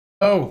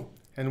Hello,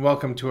 and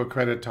welcome to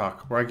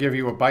AccrediTalk, where I give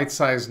you a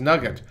bite-sized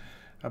nugget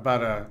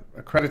about an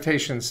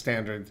accreditation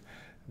standard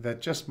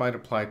that just might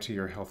apply to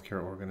your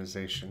healthcare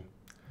organization.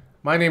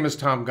 My name is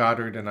Tom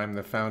Goddard, and I'm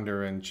the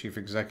founder and chief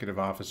executive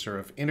officer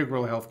of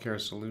Integral Healthcare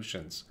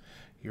Solutions,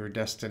 your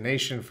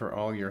destination for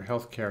all your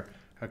healthcare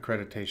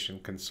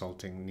accreditation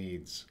consulting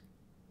needs.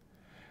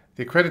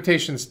 The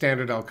accreditation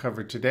standard I'll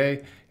cover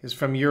today is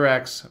from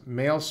URAC's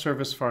Mail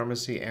Service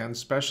Pharmacy and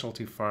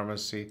Specialty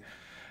Pharmacy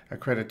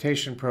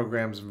Accreditation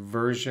Programs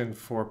version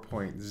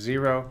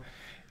 4.0,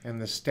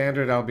 and the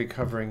standard I'll be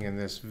covering in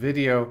this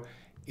video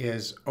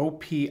is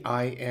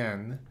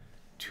OPIN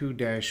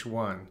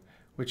 2-1,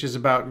 which is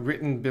about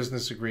written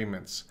business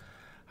agreements.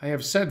 I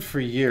have said for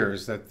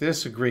years that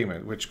this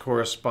agreement, which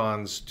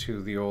corresponds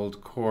to the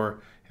old Core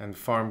and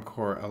Farm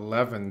Core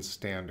 11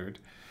 standard,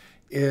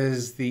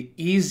 is the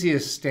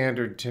easiest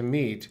standard to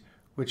meet,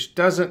 which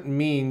doesn't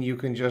mean you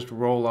can just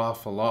roll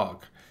off a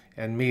log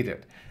and meet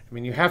it. I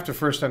mean, you have to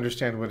first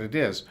understand what it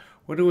is.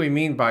 What do we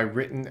mean by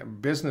written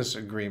business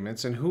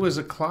agreements, and who is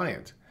a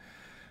client?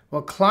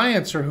 Well,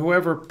 clients are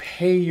whoever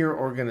pay your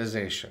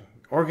organization,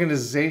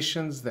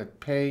 organizations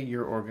that pay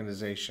your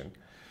organization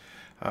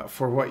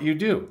for what you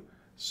do.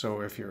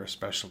 So if you're a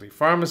specialty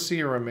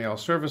pharmacy or a mail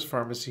service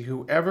pharmacy,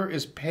 whoever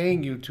is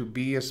paying you to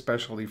be a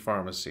specialty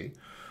pharmacy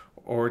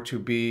or to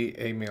be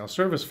a mail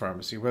service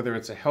pharmacy, whether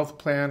it's a health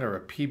plan or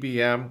a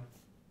PBM,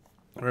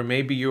 or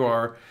maybe you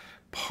are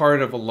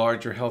part of a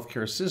larger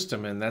healthcare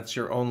system and that's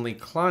your only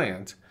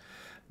client,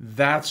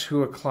 that's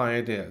who a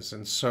client is.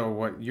 And so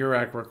what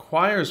URAC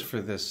requires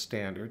for this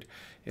standard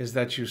is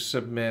that you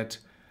submit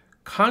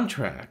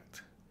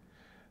contract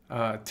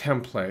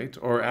template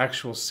or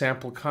actual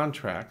sample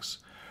contracts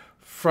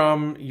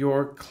from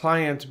your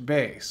client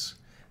base.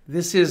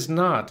 This is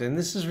not, and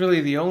this is really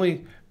the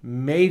only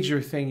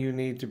major thing you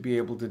need to be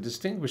able to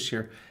distinguish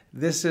here,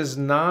 this is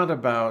not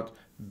about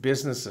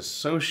business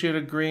associate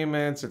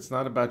agreements. It's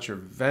not about your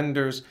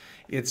vendors.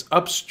 It's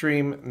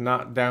upstream,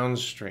 not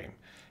downstream.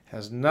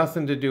 Has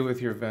nothing to do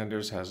with your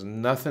vendors, has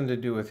nothing to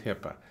do with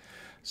HIPAA.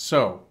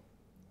 So,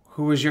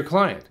 who is your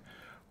client?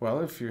 Well,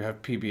 if you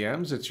have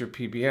PBMs, it's your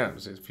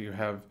PBMs. If you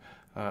have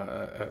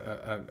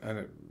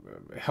a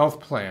health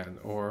plan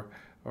or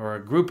a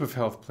group of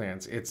health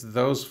plans, it's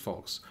those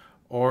folks.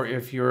 Or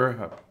if you're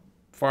a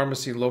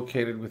pharmacy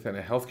located within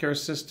a healthcare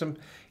system,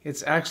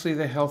 it's actually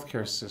the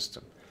healthcare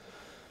system.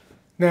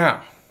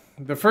 Now,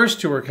 the first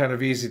two are kind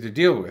of easy to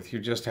deal with. You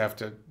just have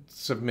to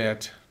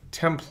submit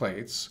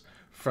templates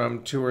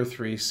from 2 or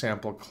 3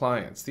 sample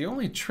clients. The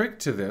only trick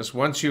to this,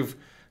 once you've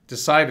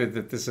decided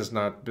that this is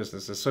not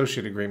business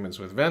associate agreements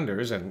with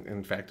vendors and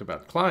in fact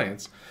about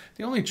clients,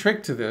 the only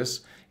trick to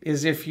this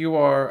is if you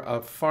are a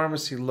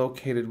pharmacy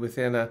located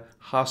within a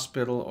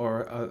hospital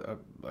or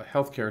a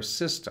healthcare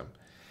system.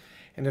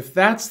 And if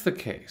that's the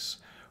case,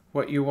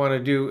 what you want to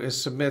do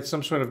is submit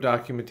some sort of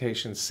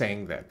documentation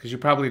saying that, because you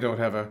probably don't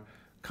have a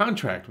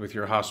contract with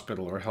your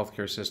hospital or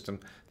healthcare system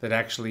that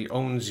actually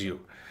owns you.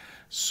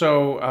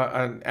 So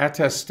an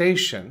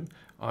attestation,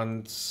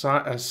 a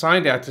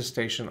signed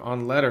attestation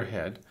on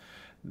letterhead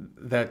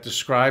that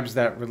describes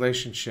that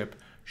relationship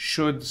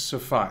should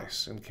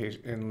suffice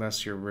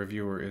unless your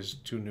reviewer is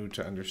too new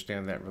to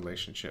understand that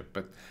relationship.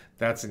 But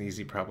that's an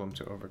easy problem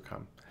to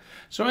overcome.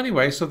 So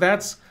anyway, so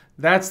that's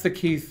the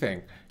key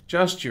thing.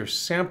 Just your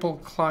sample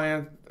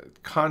client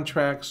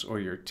contracts or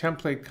your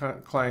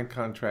template client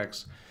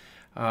contracts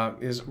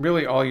is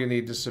really all you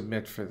need to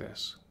submit for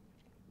this.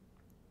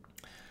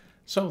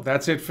 So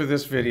that's it for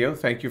this video.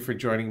 Thank you for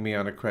joining me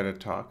on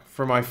AccrediTalk.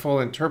 For my full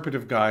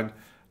interpretive guide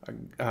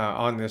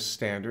on this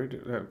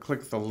standard,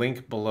 click the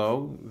link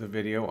below the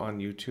video on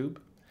YouTube.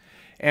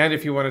 And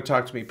if you want to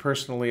talk to me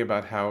personally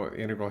about how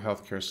Integral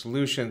Healthcare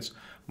Solutions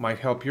might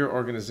help your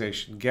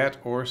organization get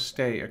or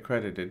stay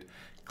accredited,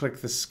 click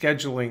the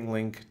scheduling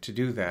link to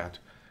do that,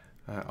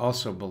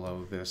 also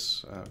below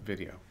this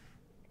video.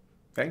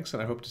 Thanks,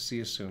 and I hope to see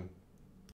you soon.